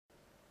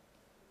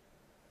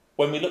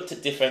When we looked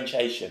at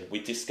differentiation,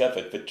 we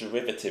discovered the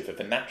derivative of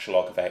the natural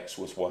log of x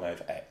was 1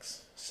 over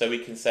x. So we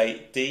can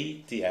say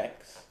d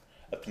dx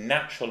of the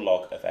natural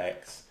log of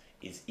x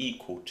is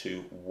equal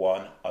to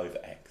 1 over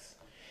x.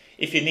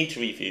 If you need to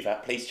review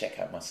that, please check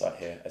out my site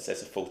here, as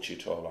there's a full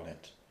tutorial on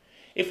it.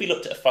 If we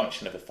looked at a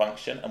function of a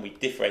function and we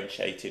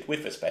differentiated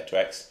with respect to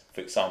x, for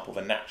example,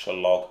 the natural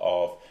log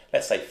of,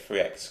 let's say,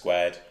 3x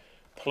squared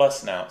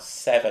plus now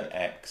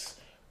 7x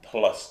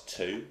plus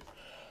 2,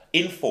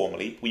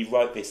 informally, we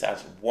wrote this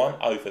as 1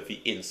 over the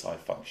inside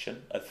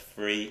function of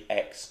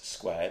 3x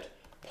squared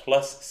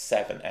plus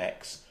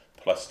 7x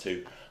plus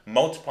 2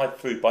 multiplied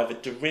through by the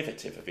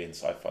derivative of the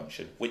inside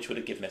function, which would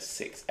have given us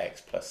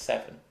 6x plus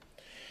 7.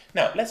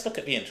 Now, let's look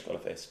at the integral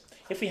of this.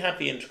 If we have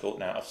the integral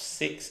now of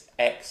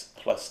 6x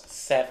plus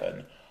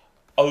 7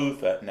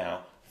 over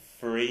now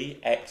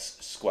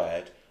 3x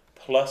squared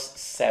plus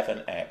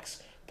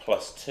 7x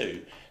plus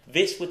 2,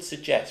 this would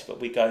suggest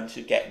that we're going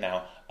to get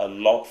now a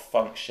log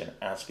function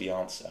as the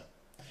answer.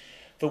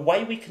 The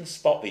way we can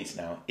spot these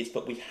now is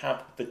that we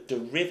have the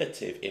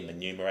derivative in the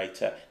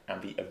numerator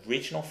and the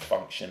original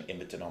function in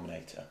the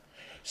denominator.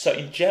 So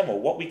in general,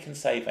 what we can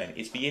say then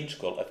is the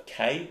integral of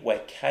k,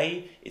 where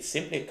k is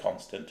simply a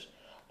constant,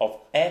 of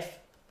f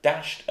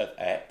dashed of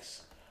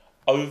x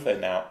over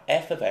now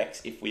f of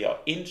x. If we are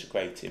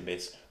integrating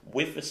this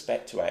with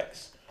respect to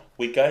x,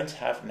 we're going to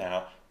have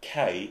now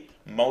k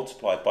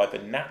multiplied by the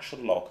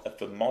natural log of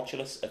the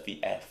modulus of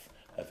the f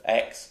of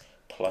x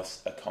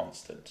plus a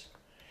constant.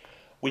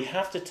 We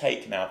have to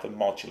take now the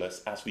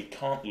modulus, as we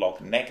can't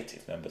log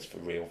negative numbers for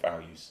real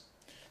values.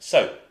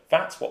 So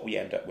that's what we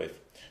end up with.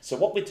 So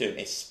what we're doing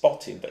is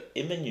spotting that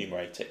in the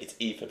numerator it's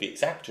either the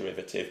exact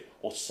derivative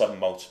or some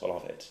multiple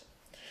of it.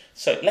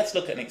 So let's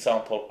look at an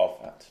example of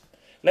that.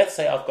 Let's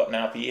say I've got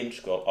now the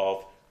integral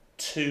of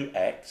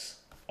 2x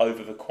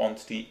over the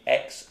quantity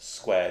x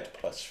squared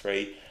plus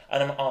 3,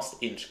 and I'm asked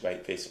to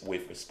integrate this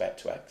with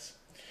respect to x.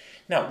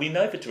 Now, we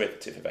know the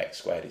derivative of x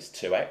squared is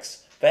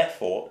 2x,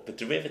 therefore the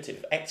derivative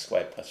of x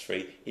squared plus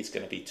 3 is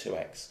going to be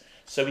 2x.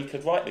 So we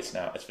could write this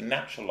now as the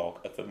natural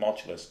log of the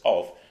modulus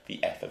of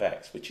the f of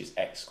x, which is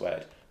x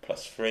squared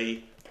plus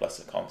 3 plus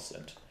a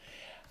constant.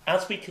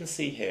 As we can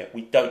see here,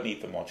 we don't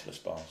need the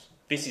modulus bars.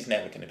 This is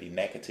never going to be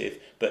negative,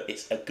 but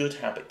it's a good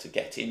habit to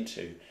get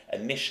into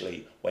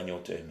initially when you're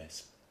doing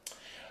this.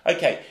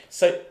 Okay,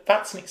 so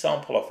that's an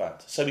example of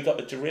that. So we got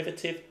the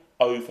derivative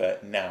over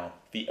now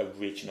the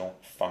original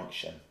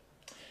function.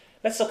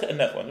 Let's look at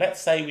another one. Let's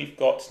say we've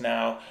got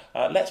now,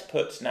 let's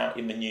put now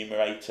in the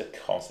numerator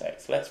cos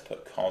x. Let's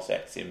put cos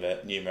x in the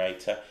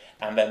numerator,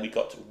 and then we've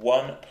got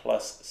 1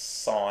 plus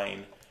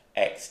sine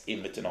x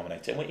in the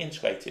denominator, and we're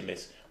integrating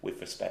this with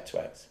respect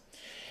to x.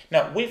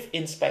 Now, with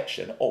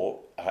inspection or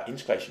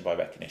integration by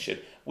recognition,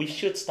 we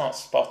should start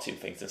spotting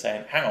things and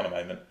saying, hang on a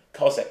moment,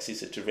 cos x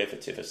is a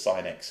derivative of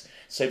sine x.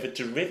 So the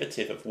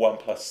derivative of 1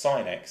 plus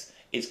sine x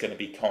is going to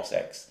be cos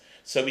x.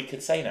 So we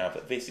could say now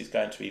that this is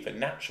going to be the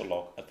natural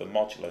log of the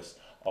modulus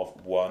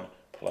of 1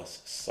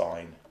 plus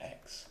sine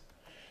x.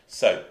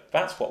 So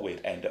that's what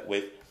we'd end up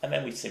with, and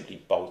then we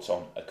simply bolt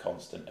on a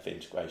constant of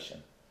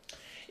integration.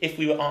 If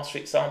we were asked, for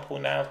example,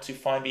 now to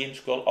find the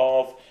integral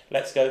of,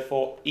 let's go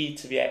for e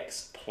to the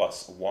x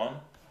plus 1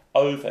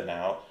 over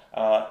now,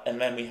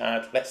 and then we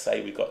had, let's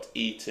say we got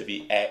e to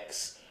the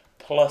x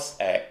plus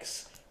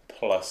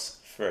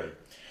 3.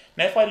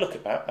 Now if I look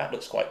at that, that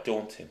looks quite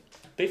daunting.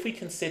 But if we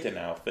consider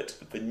now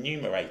that the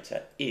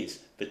numerator is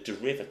the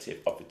derivative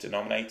of the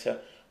denominator,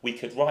 we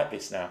could write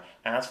this now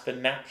as the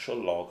natural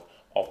log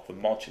of the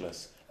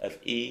modulus of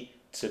e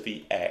to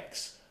the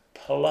x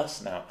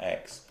plus now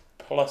x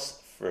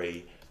plus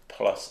 3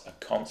 plus a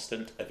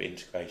constant of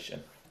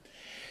integration.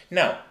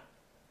 Now,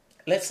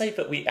 let's say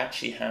that we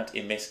actually had,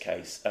 in this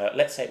case,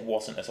 let's say it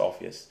wasn't as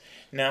obvious.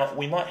 Now,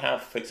 we might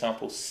have, for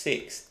example,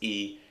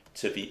 6e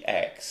to the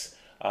x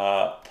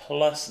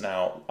plus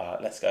now,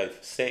 let's go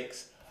for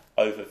 6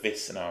 over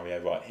this scenario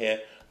right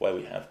here, where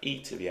we have e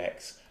to the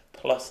x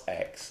plus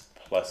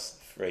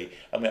 3,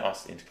 and we're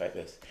asked to integrate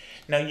this.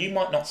 Now, you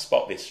might not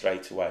spot this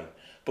straight away,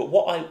 but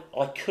what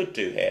I could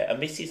do here,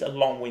 and this is a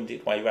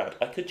long-winded way around,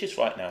 I could just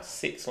write now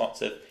 6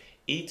 lots of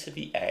e to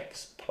the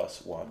x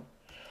plus 1.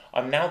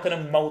 I'm now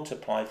going to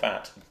multiply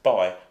that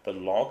by the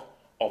log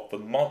of the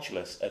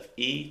modulus of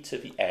e to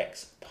the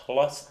x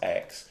plus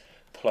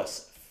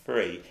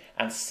 3,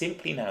 and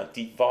simply now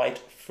divide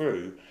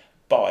through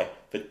by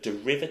the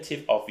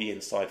derivative of the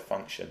inside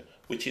function,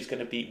 which is going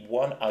to be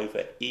 1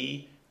 over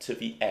e to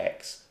the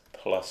x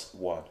plus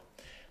 1.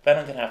 Then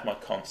I'm going to have my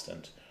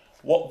constant.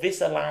 What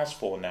this allows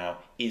for now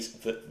is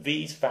that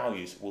these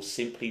values will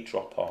simply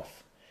drop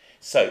off.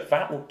 So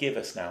that will give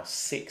us now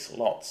 6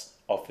 lots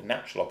of the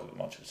natural log of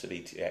the modulus of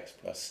e to the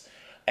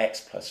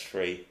x plus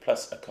 3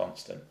 plus a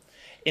constant.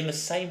 In the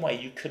same way,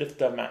 you could have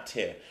done that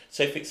here.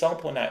 So for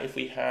example, now if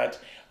we had,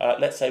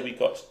 let's say we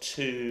got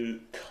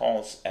 2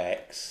 cos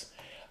x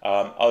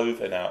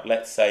over now,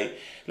 let's say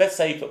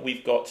that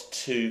we've got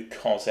 2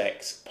 cos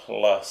x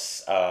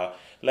plus,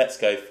 let's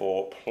go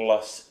for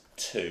plus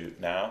 2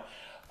 now,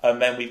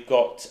 and then we've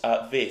got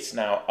this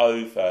now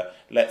over,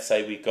 let's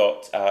say we've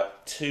got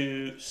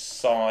 2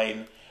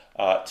 sine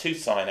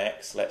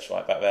x, let's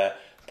write that there,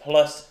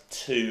 plus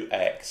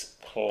 2x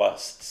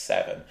plus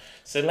 7.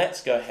 So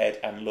let's go ahead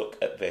and look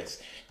at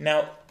this.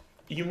 Now,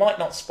 you might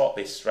not spot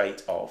this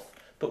straight off,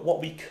 but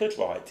what we could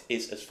write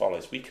is as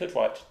follows. We could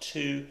write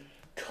 2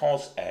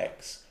 cos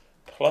x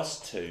plus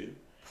 2.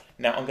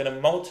 Now, I'm going to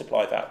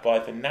multiply that by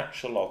the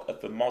natural log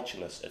of the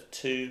modulus of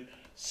 2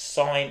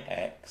 sine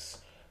x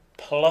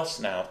plus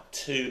now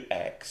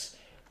 2x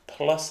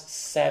plus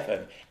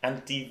 7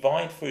 and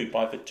divide through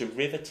by the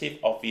derivative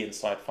of the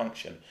inside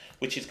function,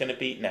 which is going to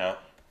be now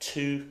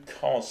 2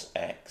 cos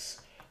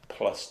x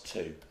plus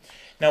 2.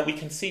 Now we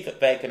can see that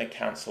they're going to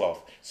cancel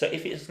off. So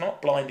if it's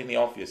not blindingly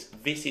obvious,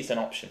 this is an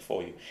option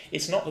for you.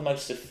 It's not the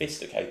most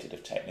sophisticated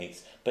of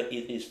techniques, but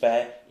it is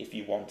there if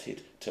you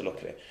wanted to look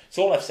at it.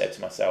 So all I've said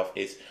to myself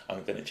is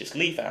I'm going to just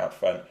leave that out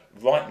front,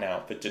 write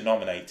now the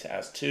denominator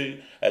as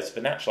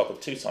the natural log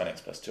of 2 sine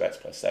x plus 2x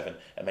plus 7,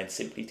 and then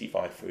simply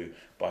divide through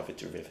by the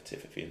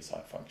derivative of the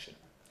inside function.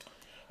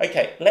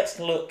 Okay, let's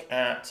look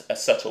at a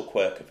subtle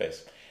quirk of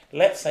this.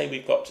 Let's say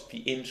we've got the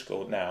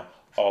integral now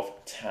of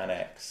tan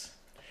x.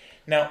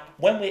 Now,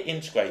 when we're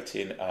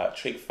integrating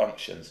trig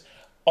functions,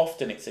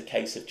 often it's a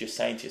case of just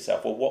saying to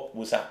yourself, well, what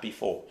was that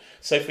before?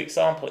 So, for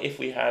example, if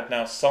we had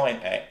now sine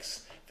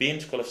x, the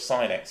integral of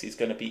sine x is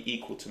going to be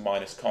equal to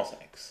minus cos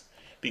x.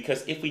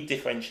 Because if we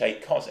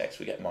differentiate cos x,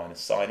 we get minus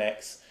sine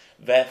x.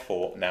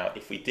 Therefore, now,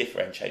 if we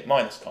differentiate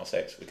minus cos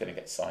x, we're going to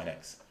get sine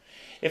x.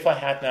 If I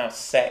had now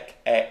sec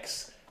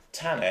x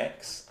tan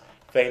x,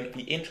 then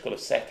the integral of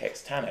sec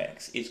x tan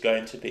x is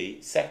going to be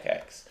sec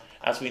x.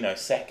 As we know,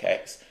 sec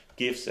x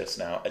gives us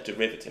now a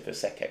derivative of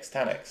sec x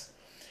tan x.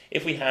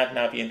 If we had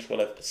now the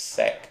integral of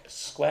sec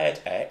squared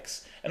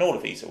x, and all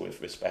of these are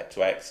with respect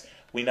to x,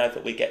 we know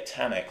that we get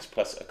tan x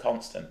plus a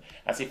constant,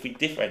 as if we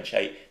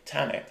differentiate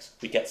tan x,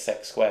 we get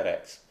sec squared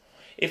x.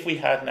 If we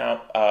had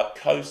now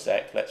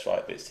cosec, let's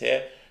write this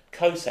here,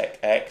 cosec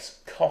x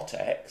cot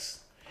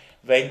x,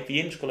 then the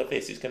integral of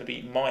this is going to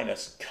be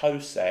minus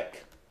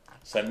cosec,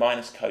 so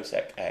minus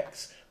cosec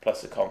x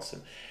plus a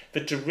constant. The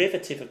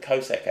derivative of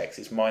cosec x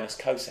is minus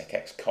cosec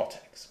x cot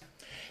x.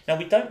 Now,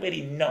 we don't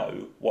really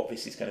know what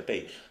this is going to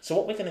be. So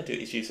what we're going to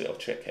do is use a little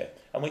trick here.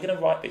 And we're going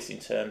to write this in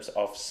terms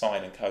of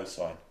sine and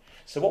cosine.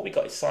 So what we've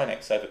got is sine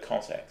x over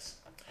cos x.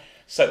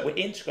 So we're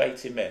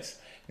integrating this.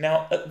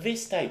 Now, at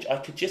this stage, I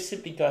could just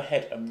simply go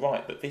ahead and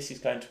write that this is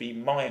going to be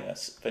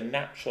minus the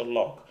natural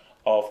log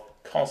of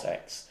cos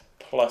x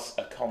plus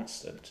a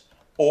constant.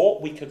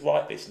 Or we could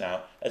write this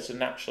now as the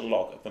natural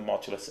log of the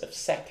modulus of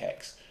sec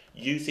x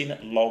using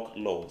log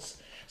laws.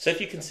 So if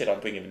you consider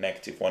I'm bringing the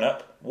negative 1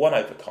 up, 1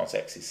 over cos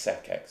x is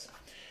sec x.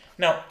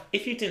 Now,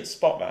 if you didn't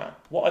spot that,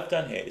 what I've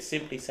done here is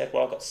simply said,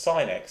 well, I've got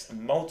sine x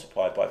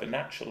multiplied by the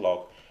natural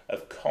log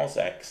of cos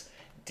x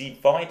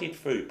divided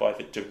through by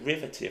the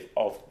derivative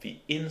of the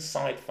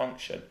inside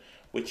function,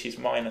 which is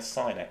minus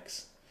sine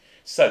x.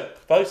 So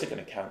those are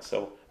going to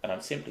cancel, and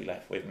I'm simply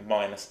left with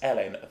minus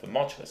ln of the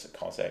modulus of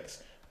cos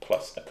x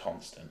plus a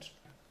constant.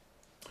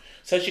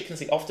 So as you can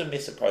see, often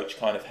this approach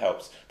kind of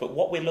helps, but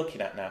what we're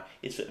looking at now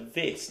is that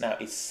this now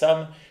is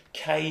some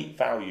k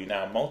value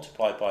now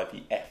multiplied by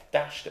the f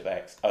dashed of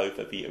x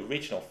over the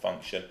original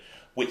function,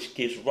 which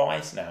gives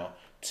rise now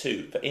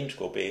to the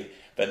integral being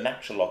the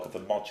natural log of the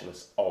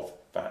modulus of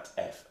that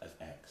f of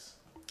x.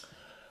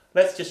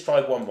 Let's just try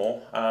one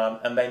more,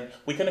 and then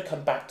we're going to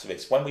come back to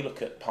this. When we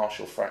look at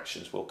partial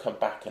fractions, we'll come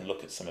back and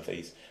look at some of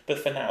these, but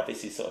for now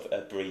this is sort of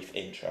a brief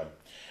intro.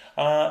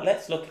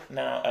 Let's look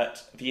now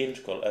at the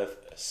integral of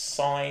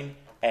sine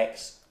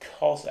x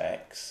cos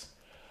x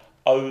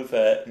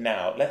over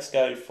now. Let's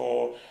go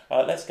for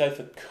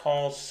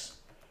cos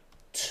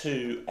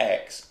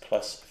 2x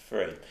plus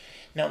 3.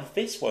 Now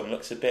this one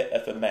looks a bit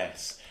of a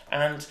mess,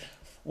 and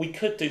we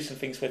could do some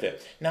things with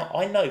it. Now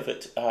I know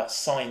that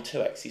sine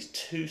 2x is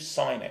 2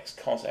 sine x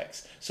cos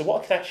x. So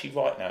what I could actually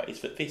write now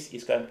is that this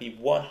is going to be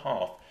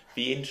 1/2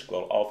 the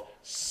integral of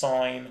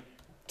sine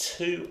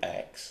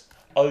 2x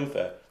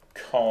over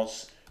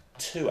cos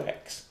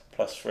 2x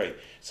plus 3.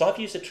 So I've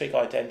used a trig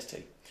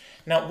identity.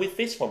 Now with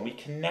this one, we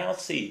can now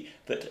see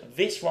that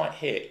this right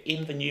here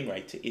in the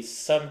numerator is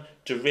some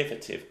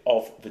derivative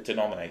of the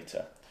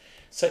denominator.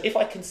 So if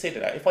I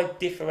consider that, if I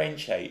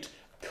differentiate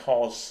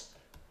cos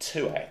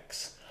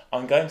 2x,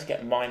 I'm going to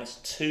get minus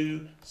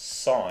 2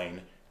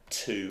 sine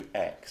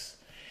 2x.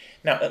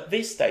 Now at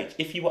this stage,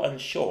 if you were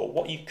unsure,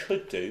 what you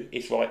could do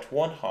is write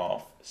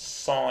 1/2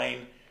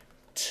 sine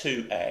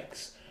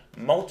 2x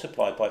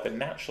multiplied by the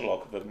natural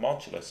log of the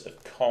modulus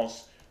of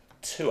cos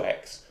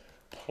 2x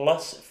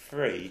plus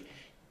 3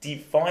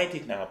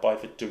 divided now by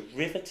the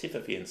derivative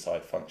of the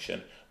inside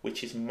function,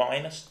 which is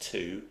minus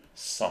 2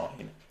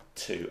 sine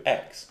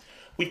 2x.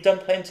 We've done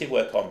plenty of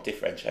work on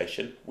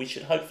differentiation. We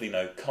should hopefully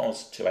know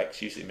cos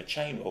 2x using the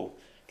chain rule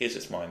gives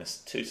us minus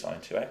 2 sine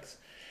 2x.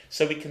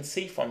 So we can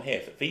see from here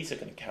that these are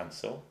going to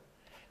cancel,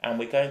 and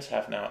we're going to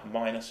have now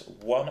minus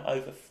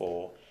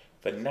 1/4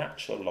 the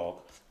natural log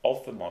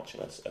of the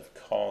modulus of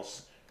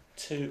cos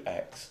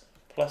 2x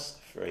plus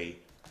 3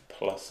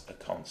 plus a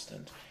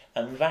constant.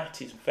 And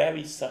that is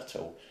very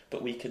subtle,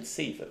 but we can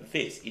see that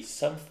this is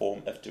some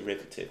form of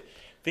derivative.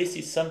 This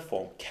is some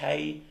form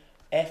k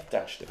f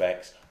dashed of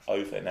x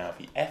over now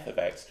the f of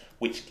x,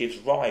 which gives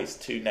rise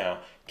to now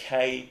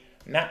k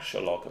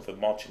natural log of the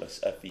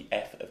modulus of the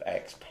f of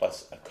x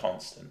plus a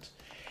constant.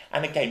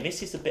 And again,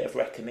 this is a bit of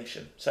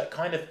recognition. So it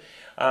kind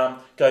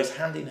of goes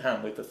hand in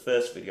hand with the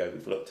first video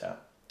we've looked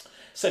at.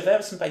 So there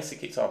are some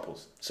basic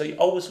examples. So you're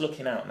always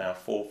looking out now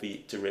for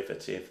the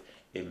derivative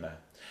in there.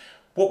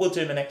 What we'll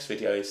do in the next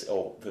video is,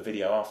 or the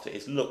video after,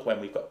 is look when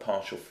we've got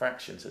partial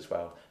fractions as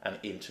well and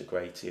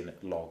integrating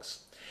logs.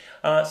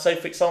 So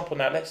for example,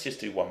 now let's just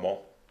do one more.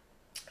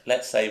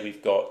 Let's say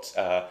we've got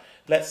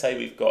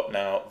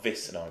now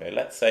this scenario.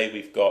 Let's say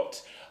we've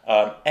got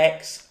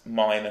x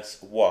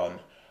minus 1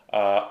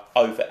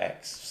 over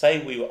x. Say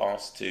we were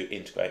asked to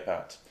integrate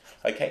that.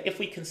 Okay, if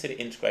we consider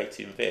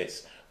integrating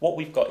this, what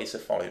we've got is the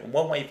following. And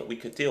one way that we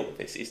could deal with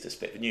this is to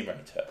split the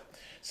numerator.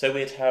 So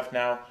we'd have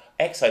now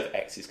x over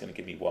x is going to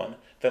give me 1.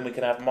 Then we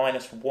can have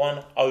minus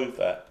 1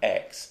 over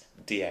x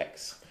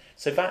dx.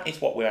 So that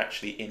is what we're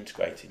actually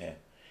integrating here.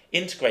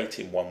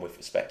 Integrating 1 with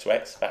respect to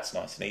x, that's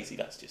nice and easy,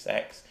 that's just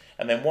x.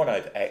 And then 1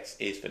 over x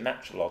is the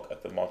natural log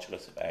of the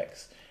modulus of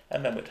x.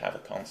 And then we'd have a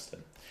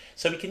constant.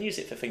 So we can use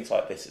it for things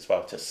like this as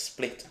well, to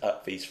split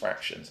up these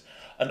fractions.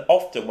 And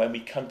often when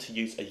we come to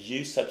use a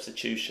u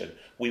substitution,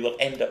 we will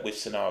end up with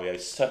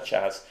scenarios such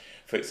as,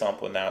 for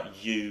example, now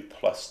u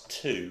plus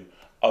 2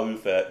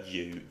 over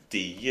u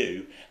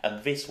du,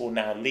 and this will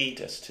now lead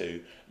us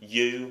to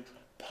u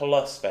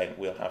plus, then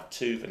we'll have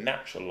 2 the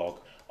natural log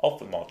of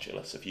the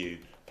modulus of u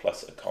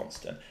plus a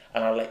constant.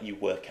 And I'll let you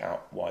work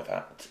out why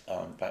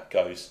that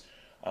goes,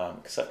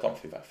 because I've gone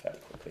through that fairly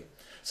quickly.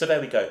 So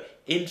there we go,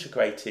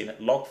 integrating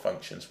log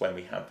functions when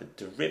we have the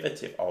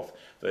derivative of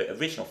the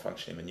original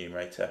function in the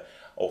numerator,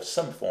 or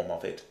some form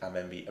of it, and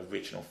then the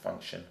original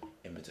function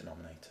in the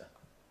denominator.